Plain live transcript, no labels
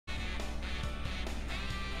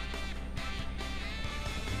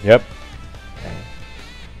Yep.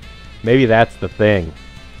 Maybe that's the thing.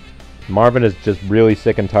 Marvin is just really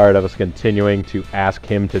sick and tired of us continuing to ask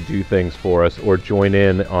him to do things for us or join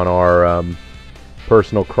in on our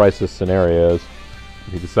personal crisis scenarios.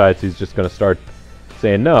 He decides he's just going to start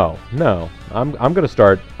saying, no, I'm going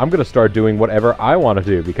to start doing whatever I want to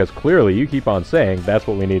do, because clearly you keep on saying that's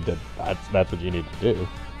what we need to, that's what you need to do.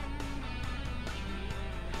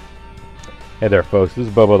 Hey there, folks. This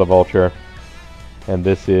is BoboTheVulture, and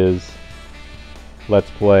this is Let's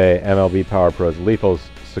Play MLB Power Pros Lethal's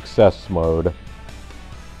Success Mode.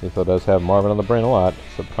 Lethal does have Marvin on the brain a lot.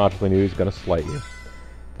 Subconsciously knew he was going to slight you.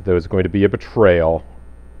 That there was going to be a betrayal.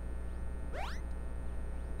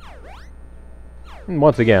 And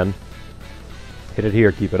once again, hit it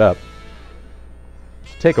here, keep it up.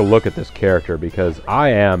 Let's take a look at this character, because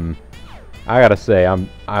I gotta say,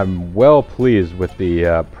 I'm well pleased with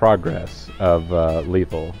the progress of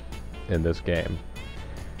Lethal in this game.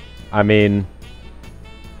 I mean,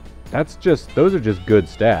 those are just good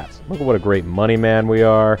stats. Look at what a great money man we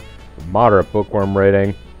are. Moderate bookworm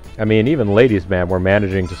rating. I mean, even ladies man we're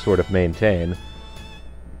managing to sort of maintain.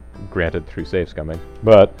 Granted, through save scumming.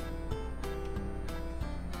 But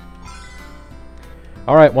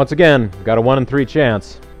alright, once again, we've got a 1 in 3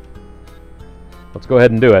 chance. Let's go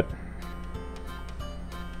ahead and do it.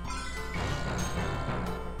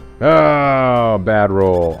 Oh, bad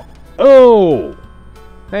roll. Oh!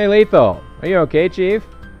 Hey, Lethal. Are you okay, Chief?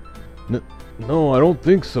 No, I don't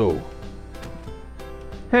think so.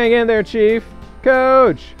 Hang in there, Chief.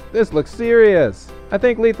 Coach! This looks serious. I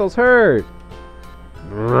think Lethal's hurt.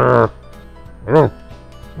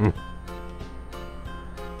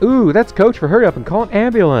 Ooh, that's Coach for hurry up and call an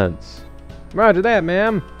ambulance. Roger that,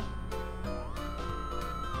 ma'am.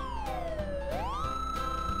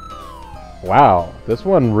 Wow, this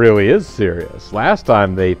one really is serious. Last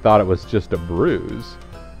time they thought it was just a bruise.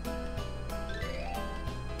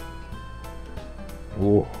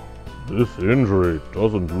 Oh, this injury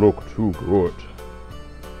doesn't look too good.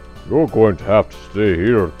 You're going to have to stay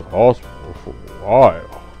here at the hospital for a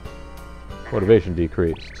while. Motivation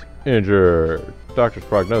decreased. Injured. Doctor's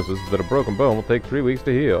prognosis is that a broken bone will take 3 weeks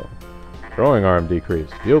to heal. Throwing arm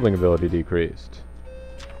decreased. Fielding ability decreased.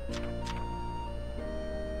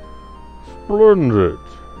 Splendid.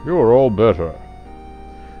 You're all better.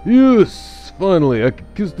 Yes, finally I can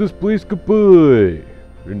kiss this place goodbye.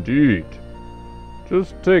 Indeed.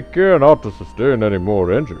 Just take care not to sustain any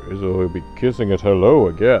more injuries, or we'll be kissing it hello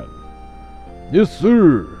again. Yes,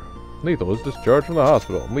 sir. Lethal was discharged from the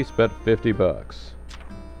hospital, and we spent $50.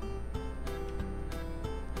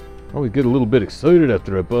 I always get a little bit excited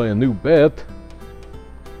after I buy a new bat.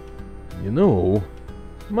 You know,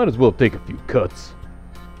 might as well take a few cuts.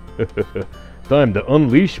 Time to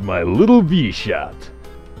unleash my little V-shot.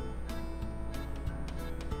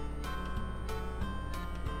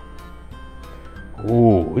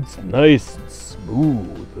 Oh, it's nice and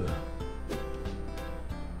smooth.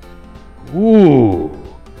 Ooh,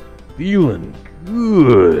 feeling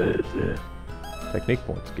good. Technique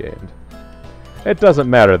points gained. It doesn't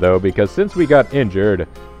matter though, because since we got injured,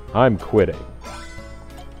 I'm quitting.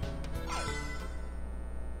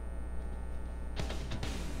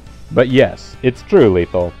 But yes, it's true,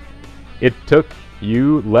 Lethal. It took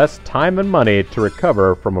you less time and money to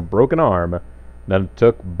recover from a broken arm than it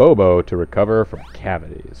took Bobo to recover from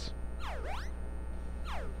cavities.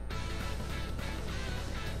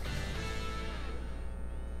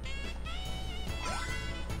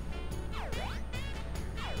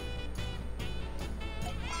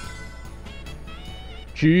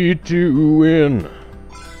 G2 win.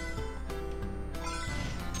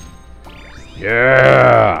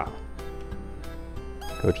 Yeah!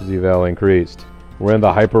 Coach's eval increased. We're in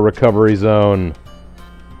the hyper recovery zone.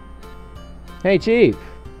 Hey, Chief.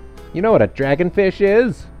 You know what a dragonfish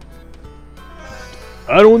is?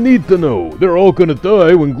 I don't need to know. They're all gonna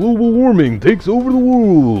die when global warming takes over the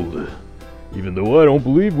world. Even though I don't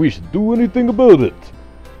believe we should do anything about it.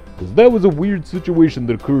 Because that was a weird situation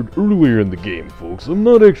that occurred earlier in the game, folks. I'm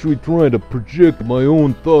not actually trying to project my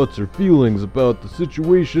own thoughts or feelings about the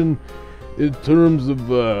situation in terms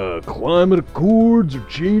of climate accords or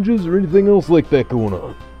changes or anything else like that going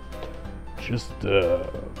on. Just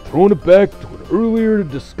throwing it back to an earlier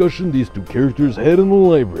discussion these two characters had in the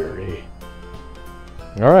library.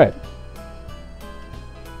 Alright.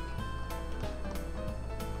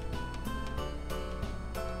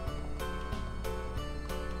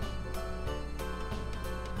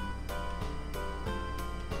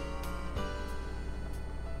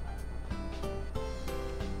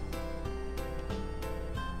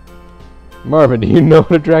 Marvin, do you know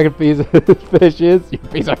what a dragonfish is? Marvin, do you know what a dragonfish fish is? You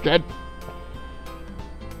piece of shit.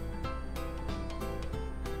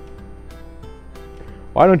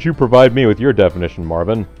 Why don't you provide me with your definition,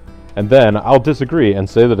 Marvin? And then I'll disagree and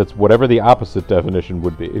say that it's whatever the opposite definition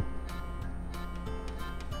would be.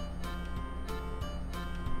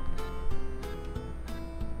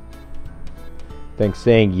 Think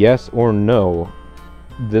saying yes or no,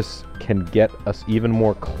 this can get us even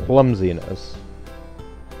more clumsiness.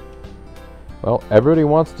 Well, everybody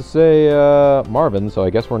wants to say Marvin, so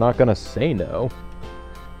I guess we're not going to say no.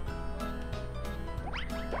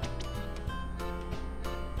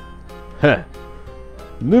 Huh.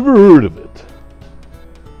 Never heard of it.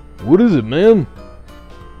 What is it, man?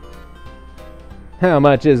 How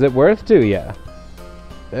much is it worth to ya?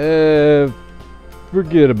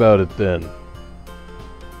 Forget about it then.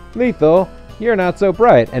 Lethal, you're not so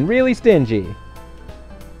bright and really stingy.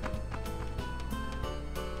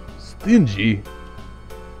 Stingy?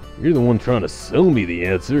 You're the one trying to sell me the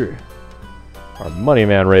answer. Our Money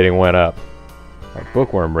Man rating went up. Our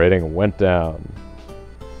Bookworm rating went down.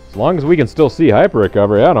 As long as we can still see hyper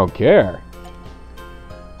recovery, I don't care.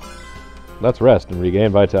 Let's rest and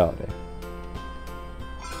regain vitality.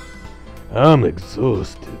 I'm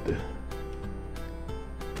exhausted.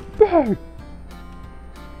 Back.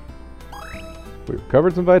 We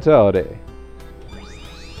recovered some vitality.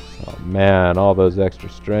 Oh man, all those extra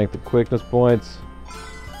strength and quickness points.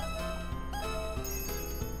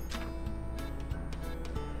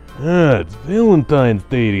 It's Valentine's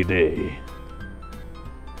Day today.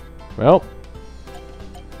 Well,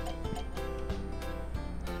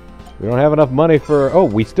 we don't have enough money for... Oh,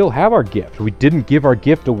 we still have our gift. We didn't give our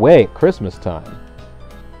gift away at Christmas time.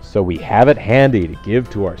 So we have it handy to give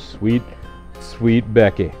to our sweet, sweet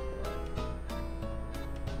Becky.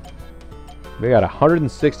 We got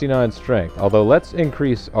 169 strength. Although, let's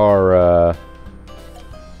increase our...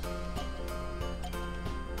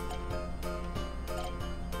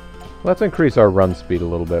 Let's increase our run speed a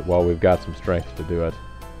little bit while we've got some strength to do it.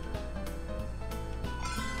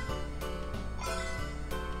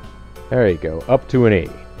 There you go, up to an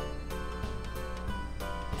 80.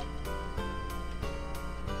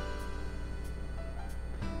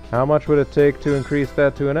 How much would it take to increase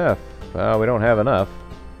that to an F? Well, we don't have enough.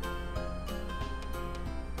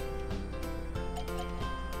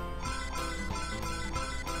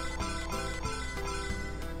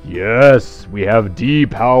 Yes, we have D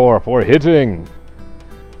power for hitting.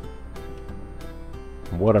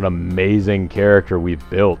 What an amazing character we've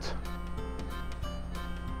built.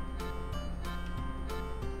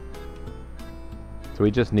 So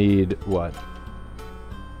we just need, what?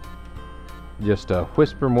 Just a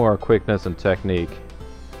whisper more quickness and technique,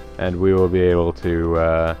 and we will be able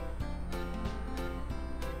to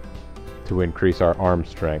increase our arm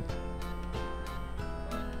strength.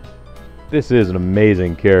 This is an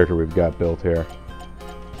amazing character we've got built here.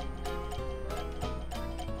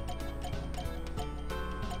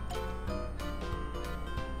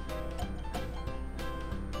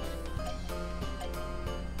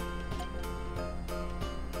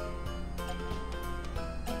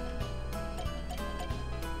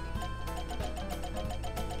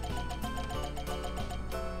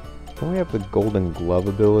 Don't we have the Golden Glove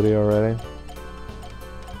ability already?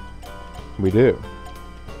 We do.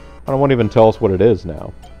 I won't even tell us what it is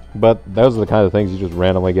now. But those are the kind of things you just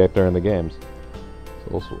randomly get during the games.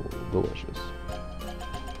 It's also delicious.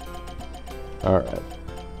 Alright.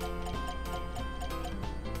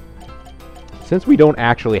 Since we don't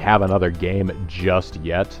actually have another game just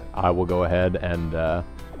yet, I will go ahead and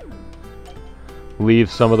leave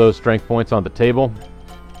some of those strength points on the table.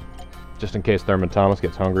 Just in case Thurman Thomas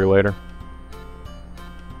gets hungry later.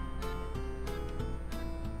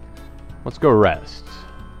 Let's go rest.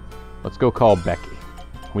 Let's go call Becky.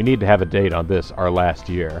 We need to have a date on this, our last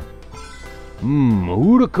year.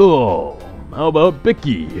 Who to call? How about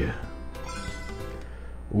Becky?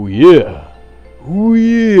 Oh yeah. Oh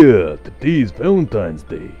yeah. Today's Valentine's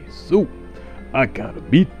Day, so I gotta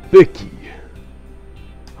meet Becky.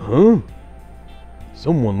 Huh?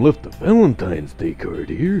 Someone left a Valentine's Day card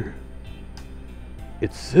here.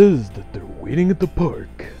 It says that they're waiting at the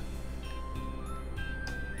park.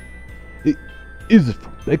 Is it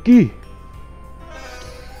from Becky?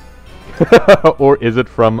 Or is it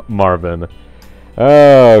from Marvin?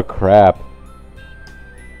 Oh, crap.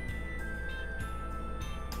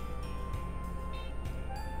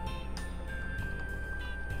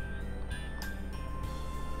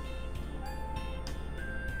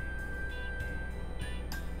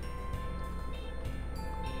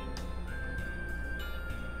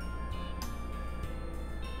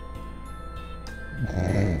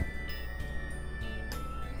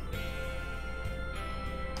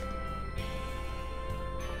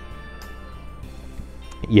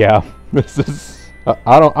 Yeah, this is...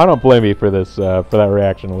 I don't blame you for this for that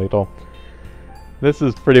reaction, Lethal. This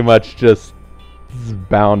is pretty much just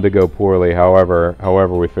bound to go poorly. However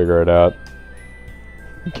we figure it out.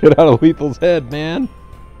 Get out of Lethal's head, man.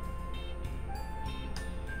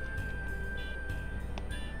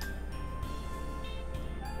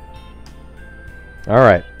 All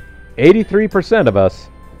right, 83% of us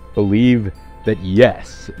believe that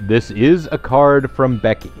yes, this is a card from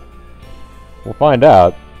Becky. We'll find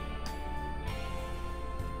out.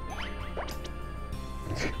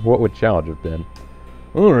 What would challenge have been?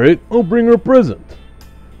 Alright, I'll bring her a present.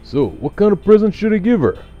 So, what kind of present should I give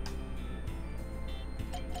her?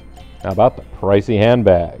 How about the pricey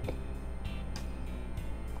handbag?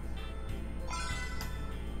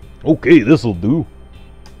 Okay, this'll do.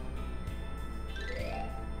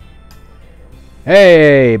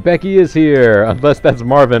 Hey, Becky is here! Unless that's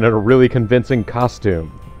Marvin in a really convincing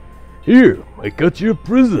costume. Here, I got you a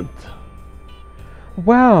present.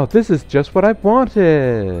 Wow, this is just what I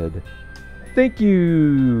wanted. Thank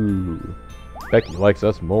you. Becky likes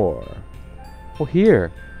us more. Well,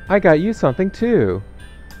 here, I got you something too.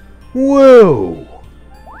 Whoa!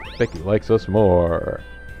 Becky likes us more.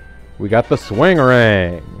 We got the swing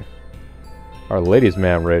ring. Our ladies'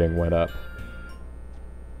 man rating went up.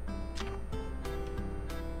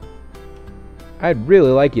 I'd really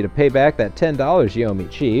like you to pay back that $10 you owe me,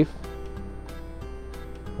 Chief.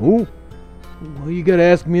 Oh? Why you gotta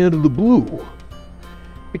ask me out of the blue?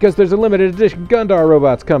 Because there's a limited edition Gundar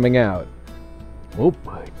robots coming out. Well,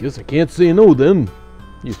 I guess I can't say no then.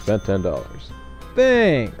 You spent $10.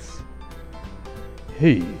 Thanks.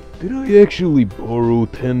 Hey, did I actually borrow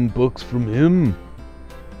 $10 from him?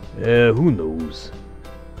 Who knows?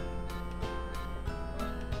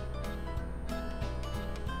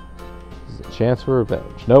 This is a chance for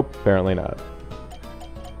revenge. Nope, apparently not.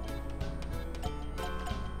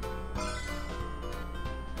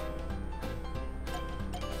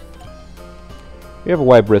 We have a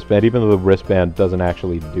white wristband, even though the wristband doesn't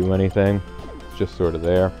actually do anything. It's just sort of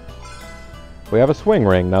there. We have a swing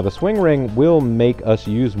ring. Now, the swing ring will make us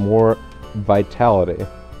use more vitality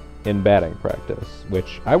in batting practice,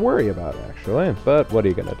 which I worry about, actually, but what are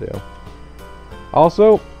you going to do?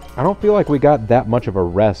 Also, I don't feel like we got that much of a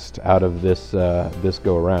rest out of this, this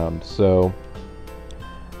go-around, so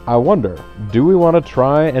I wonder, do we want to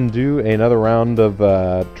try and do another round of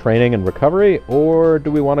training and recovery, or do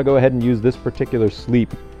we want to go ahead and use this particular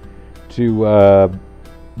sleep to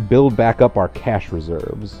build back up our cash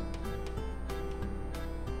reserves?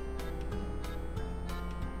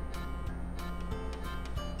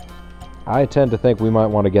 I tend to think we might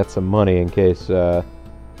want to get some money in case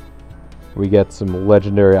we get some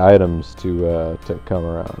legendary items to come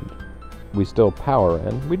around. We still power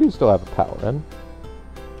in. We do still have a power in.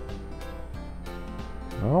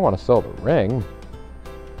 I don't want to sell the ring.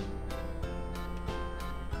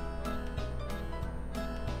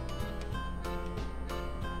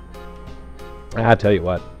 I tell you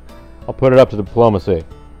what, I'll put it up to diplomacy.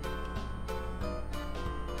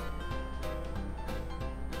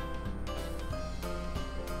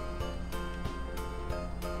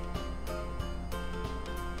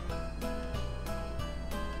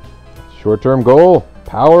 Short-term goal,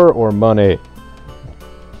 power or money?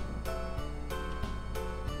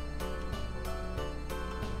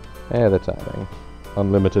 The timing.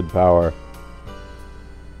 Unlimited power.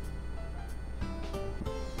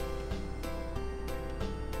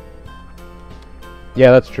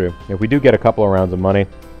 Yeah, that's true. If we do get a couple of rounds of money,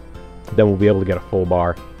 then we'll be able to get a full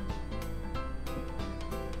bar.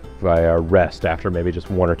 If I rest after maybe just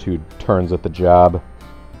 1 or 2 turns at the job.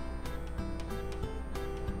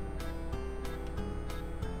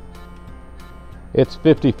 It's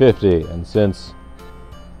 50-50, and since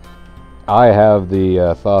I have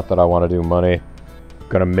the thought that I want to do money, I'm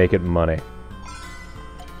gonna make it money.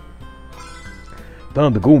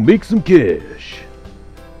 Time to go make some cash.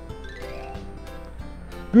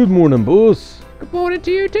 Good morning, boss. Good morning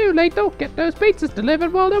to you too, Lethal. Get those pizzas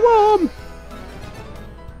delivered while they're warm.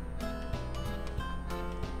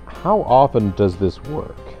 How often does this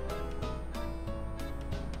work?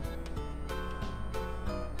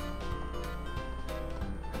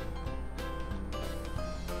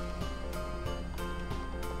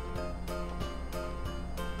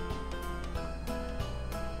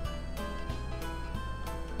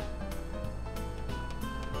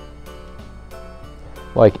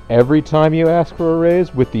 Like every time you ask for a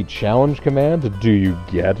raise with the challenge command, do you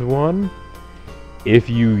get one? If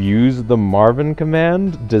you use the Marvin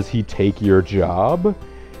command, does he take your job?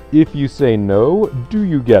 If you say no, do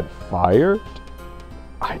you get fired?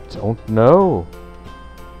 I don't know.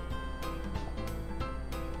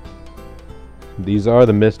 These are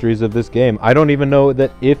the mysteries of this game. I don't even know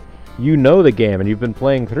that if you know the game and you've been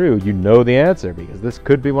playing through, you know the answer, because this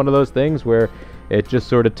could be one of those things where it just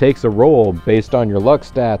sort of takes a roll based on your luck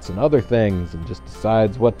stats and other things and just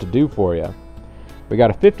decides what to do for you. We got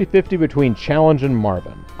a 50-50 between Challenge and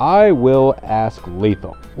Marvin. I will ask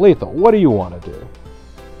Lethal. Lethal, what do you want to do?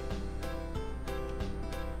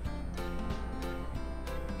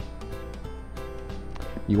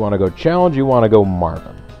 You want to go Challenge, you want to go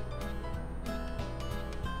Marvin?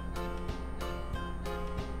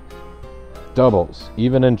 Doubles,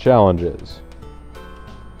 even in challenges.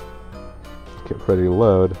 Get ready to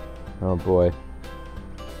load. Oh boy.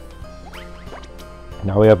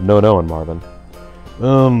 Now we have no and Marvin.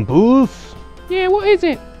 Boss? Yeah, what is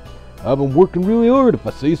it? I've been working really hard, if I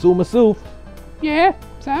say so myself. Yeah,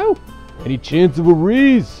 so? Any chance of a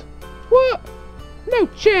raise? What? No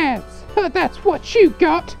chance. That's what you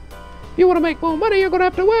got. If you want to make more money, you're going to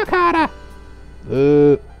have to work harder.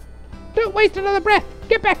 Don't waste another breath.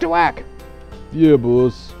 Get back to work. Yeah,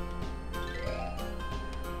 boss.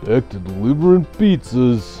 Back to delivering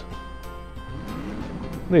pizzas.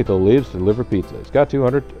 Lethal leaves to deliver pizzas. Got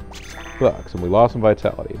 $200 and we lost some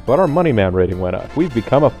vitality. But our money man rating went up. We've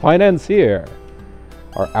become a financier.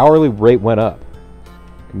 Our hourly rate went up.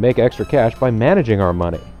 We can make extra cash by managing our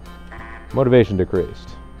money. Motivation decreased.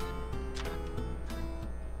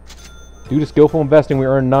 Due to skillful investing, we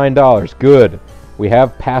earned $9. Good. We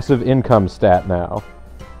have passive income stat now.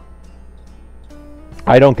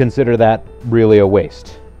 I don't consider that really a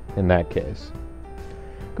waste in that case.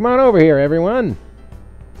 Come on over here, everyone.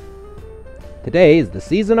 Today is the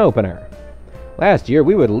season opener. Last year,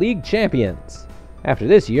 we were the league champions. After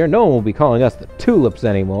this year, no one will be calling us the Tulips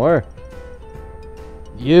anymore.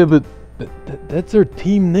 Yeah, but that's our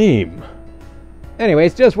team name.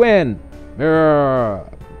 Anyways, just win.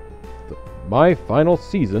 My final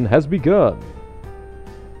season has begun.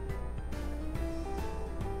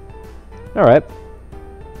 Alright.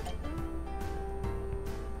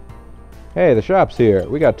 Hey, the shop's here.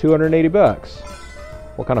 We got $280.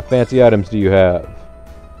 What kind of fancy items do you have?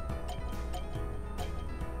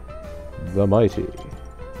 The mighty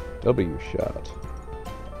W shot.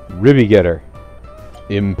 Ribby getter.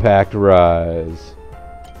 Impact rise.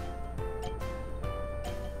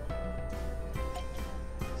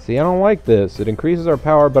 See, I don't like this. It increases our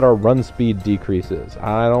power, but our run speed decreases.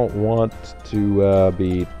 I don't want to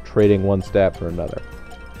be trading one stat for another.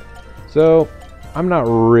 So, I'm not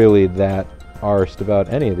really that arsed about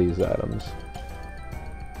any of these items.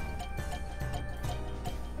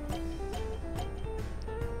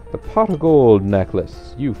 The pot of gold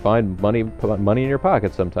necklace. You find money, put money in your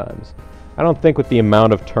pocket sometimes. I don't think with the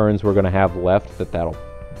amount of turns we're going to have left that that'll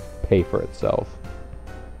pay for itself.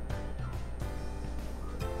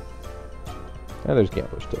 And there's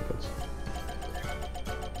gambler's tickets.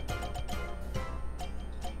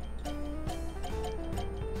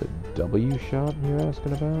 Is it W shot you're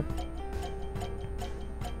asking about?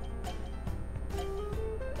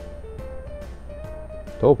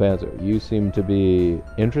 Toll Panzer, you seem to be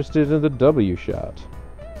interested in the W shot.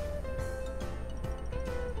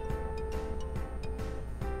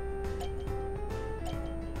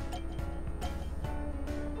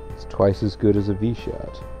 It's twice as good as a V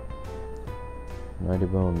shot. 90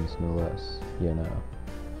 bones, no less. Yeah, no.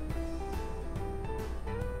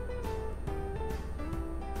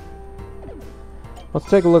 Let's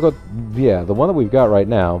take a look at... Yeah, the one that we've got right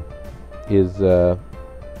now is... it's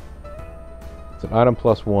an item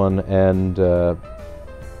 +1 and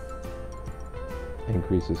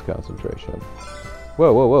increases concentration.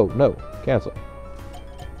 Whoa, whoa, whoa, no. Cancel.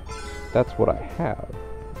 That's what I have.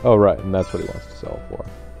 Oh, right, and that's what he wants to sell for.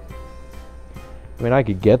 I mean, I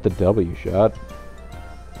could get the W shot.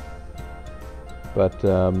 But,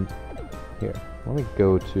 here. Let me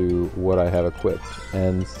go to what I have equipped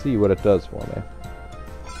and see what it does for me.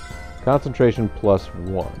 Concentration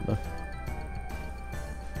 +1.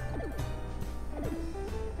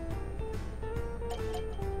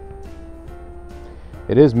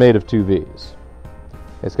 It is made of 2 V's.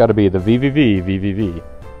 It's got to be the VVV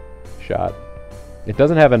shot. It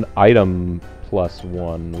doesn't have an item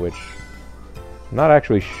 +1, which I'm not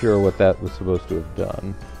actually sure what that was supposed to have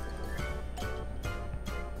done.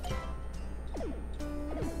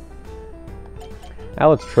 Now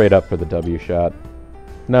let's trade up for the W shot.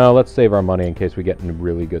 No, let's save our money in case we get any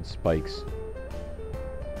really good spikes.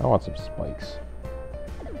 I want some spikes.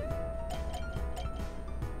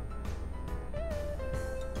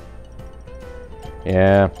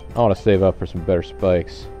 Yeah, I want to save up for some better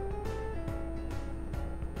spikes.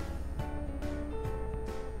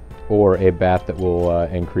 Or a bat that will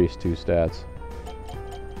increase 2 stats.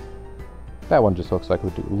 That one just looks like we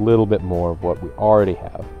do a little bit more of what we already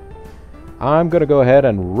have. I'm going to go ahead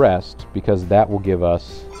and rest because that will give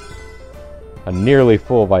us a nearly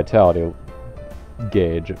full vitality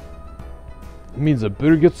gauge. It means I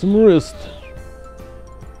better get some rest.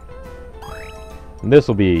 And this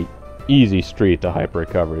will be easy street to hyper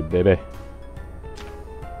recovery, baby.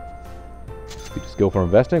 We just go for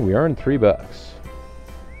investing. We earn $3.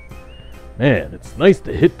 Man, it's nice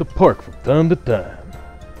to hit the park from time to time.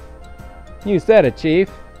 You said it, Chief.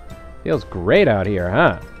 Feels great out here,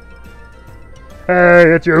 huh?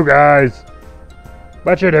 Hey, it's you guys.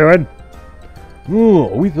 What you doing? Oh,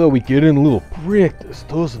 we thought we'd get in a little practice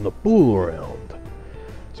tossing the ball around.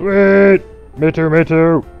 Sweet. Me too, me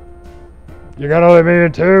too. You gonna let me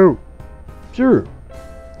in too? Sure.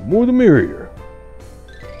 The more the merrier.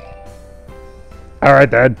 Alright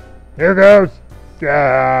then. Here goes.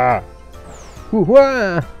 Yeah.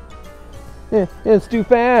 Wah! It's too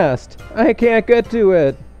fast. I can't get to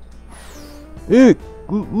it. Hey,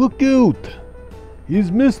 look out!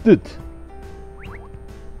 He's missed it.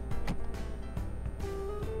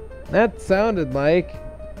 That sounded like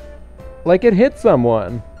it hit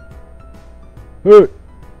someone. Hey,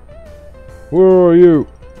 where are you?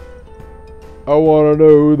 I wanna know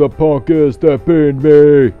who the punk is that pinned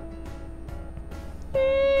me.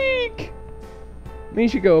 Eek! We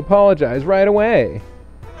should go apologize right away.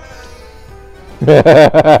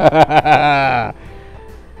 I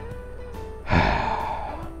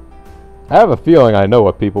have a feeling I know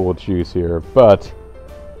what people will choose here, but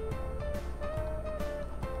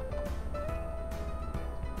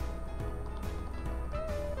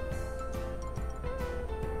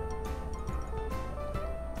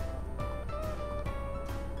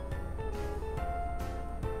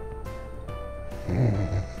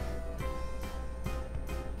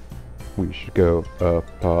we should go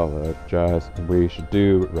apologize, and we should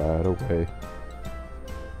do it right away.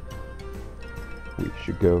 We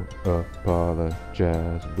should go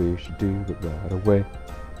apologize, we should do it right away.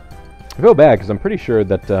 I feel bad because I'm pretty sure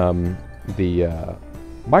that the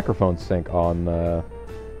microphone sync on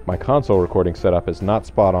my console recording setup is not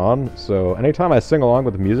spot on, so anytime I sing along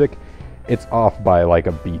with the music, it's off by like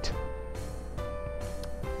a beat.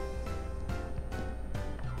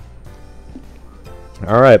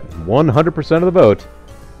 Alright, 100% of the vote.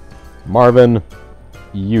 Marvin,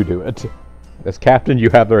 you do it. As captain, you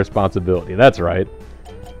have the responsibility. That's right.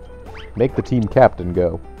 Make the team captain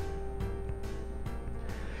go.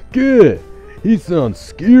 Good. He sounds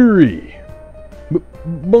scary.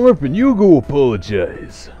 Marvin, you go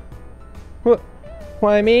apologize.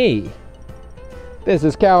 Why me? This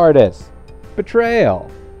is cowardice. Betrayal.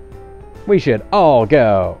 We should all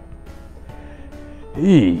go.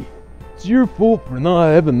 Hey, it's your fault for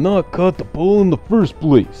having not caught the ball in the first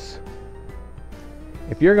place.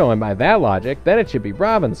 If you're going by that logic, then it should be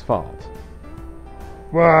Robin's fault.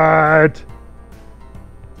 What?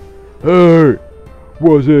 Hey,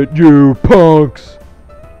 was it you punks?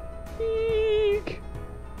 Eek.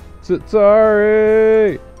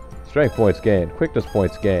 Sorry. Strength points gained. Quickness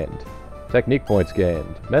points gained. Technique points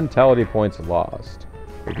gained. Mentality points lost.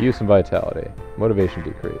 Abuse and vitality. Motivation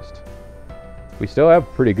decreased. We still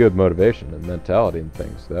have pretty good motivation and mentality and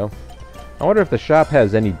things, though. I wonder if the shop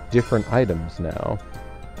has any different items now.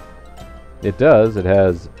 It does. It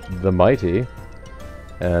has the Mighty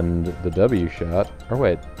and the W shot. Or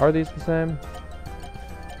wait, are these the same?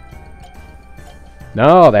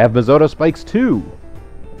 No, they have Mizoto spikes too.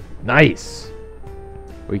 Nice.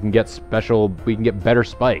 We can get better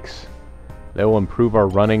spikes. They will improve our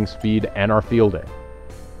running speed and our fielding.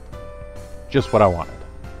 Just what I wanted.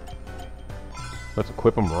 Let's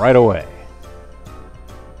equip them right away.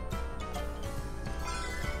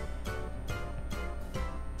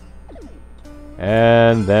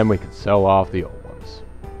 And then we can sell off the old ones.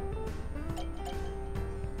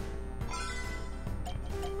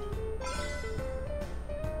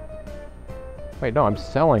 Wait, no, I'm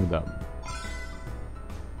selling them.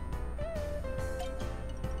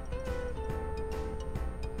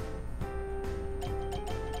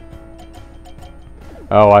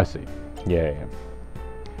 Oh, I see. Yeah.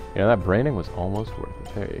 You know, that branding was almost worth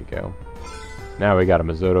it. There you go. Now we got a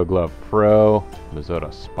Mizoto Glove Pro,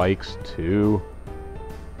 Mizoto Spikes 2.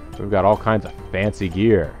 We've got all kinds of fancy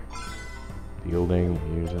gear. Fielding,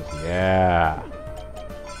 users, yeah.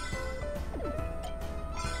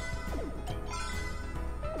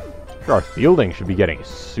 Sure, our fielding should be getting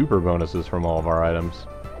super bonuses from all of our items.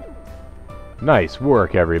 Nice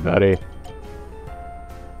work, everybody.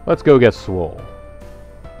 Let's go get swole.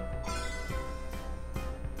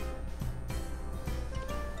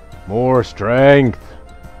 More strength.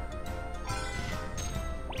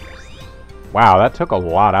 Wow, that took a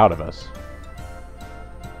lot out of us.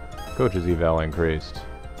 Coach's eval increased.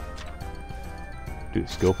 Dude,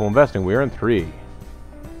 skillful investing, we're in 3.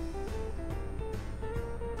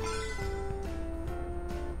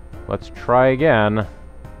 Let's try again.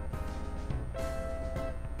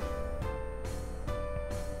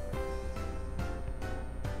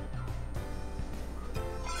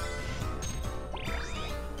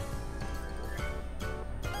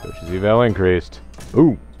 Coach's eval increased.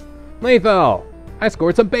 Ooh. Lethal! I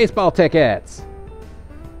scored some baseball tickets!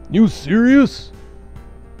 You serious?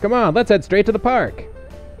 Come on, let's head straight to the park.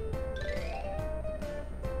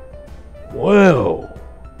 Wow.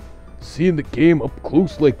 Seeing the game up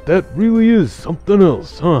close like that really is something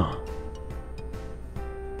else, huh?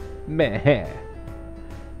 Meh.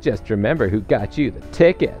 Just remember who got you the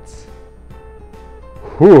tickets.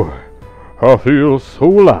 Whew. I feel so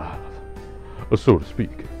alive, so to speak.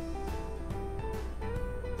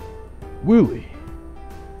 Willie.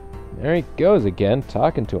 There he goes again,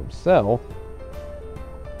 talking to himself.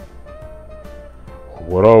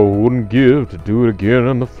 What I wouldn't give to do it again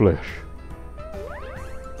in the flesh.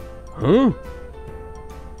 Huh?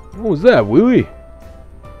 What was that, Willie?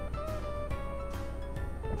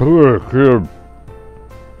 Hey, kid.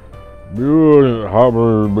 You didn't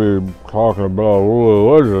happen to be talking about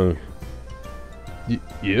Willie Legends.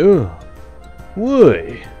 Yeah?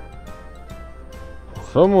 Why?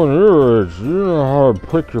 Someone your age, you know how to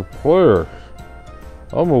pick your players.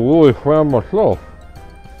 I'm a Willie fan myself.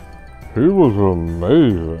 He was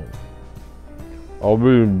amazing. I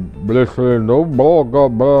mean, they say no ball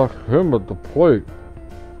got past him at the plate.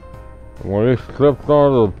 When he stepped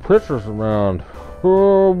onto the pitcher's mound,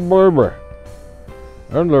 oh baby.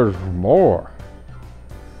 And there's more.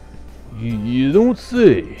 You don't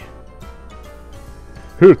say.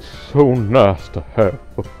 It's so nice to have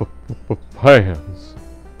fans.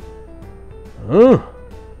 Huh?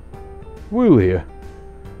 Willie,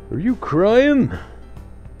 are you crying?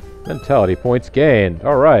 Mentality points gained.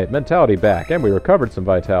 Alright, mentality back. And we recovered some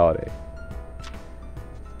vitality.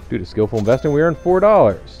 Due to skillful investing, we earned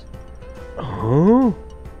 $4. Huh?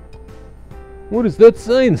 What does that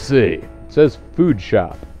sign say? It says food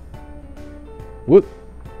shop. What?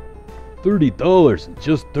 $30 in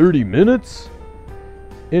just 30 minutes?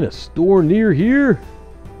 In a store near here?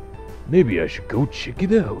 Maybe I should go check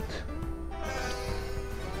it out.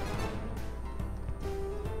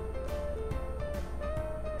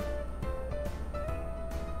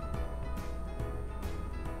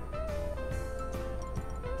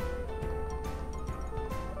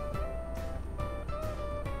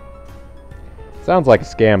 Sounds like a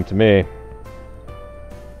scam to me.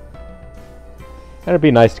 And it'd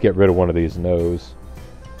be nice to get rid of one of these no's.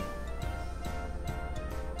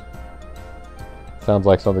 Sounds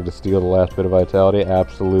like something to steal the last bit of vitality.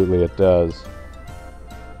 Absolutely it does.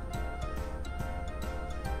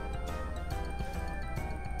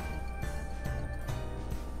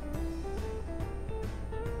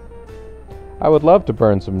 I would love to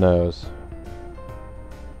burn some no's.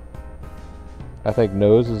 I think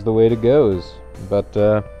nose is the way to goes. But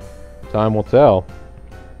time will tell.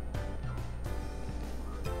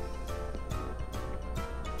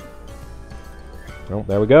 Oh,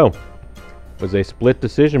 there we go. It was a split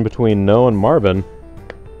decision between No and Marvin.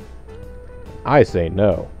 I say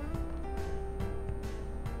no.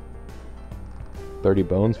 30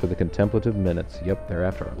 bones for the contemplative minutes. Yep, they're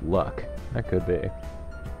after our luck. That could be.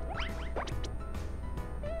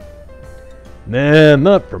 Nah,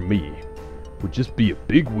 not for me. Would just be a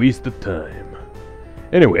big waste of time.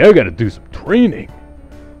 Anyway, I gotta do some training.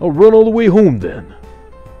 I'll run all the way home then.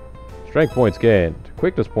 Strength points gained.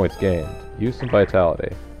 Quickness points gained. Use some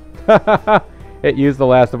vitality. It used the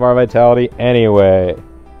last of our vitality anyway.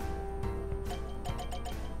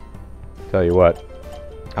 Tell you what.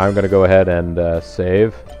 I'm going to go ahead and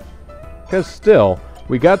save. Because still,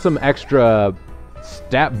 we got some extra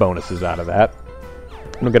stat bonuses out of that.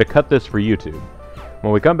 I'm going to cut this for YouTube.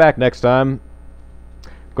 When we come back next time,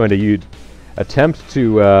 I'm going to attempt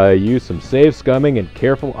to use some save scumming and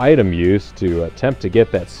careful item use to attempt to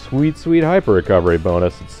get that sweet, sweet hyper recovery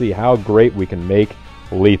bonus and see how great we can make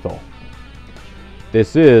lethal.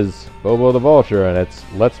 This is BoboTheVulture, and it's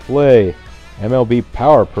Let's Play MLB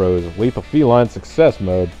Power Pros Lethal Feline Success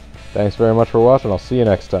Mode. Thanks very much for watching. I'll see you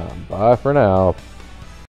next time. Bye for now.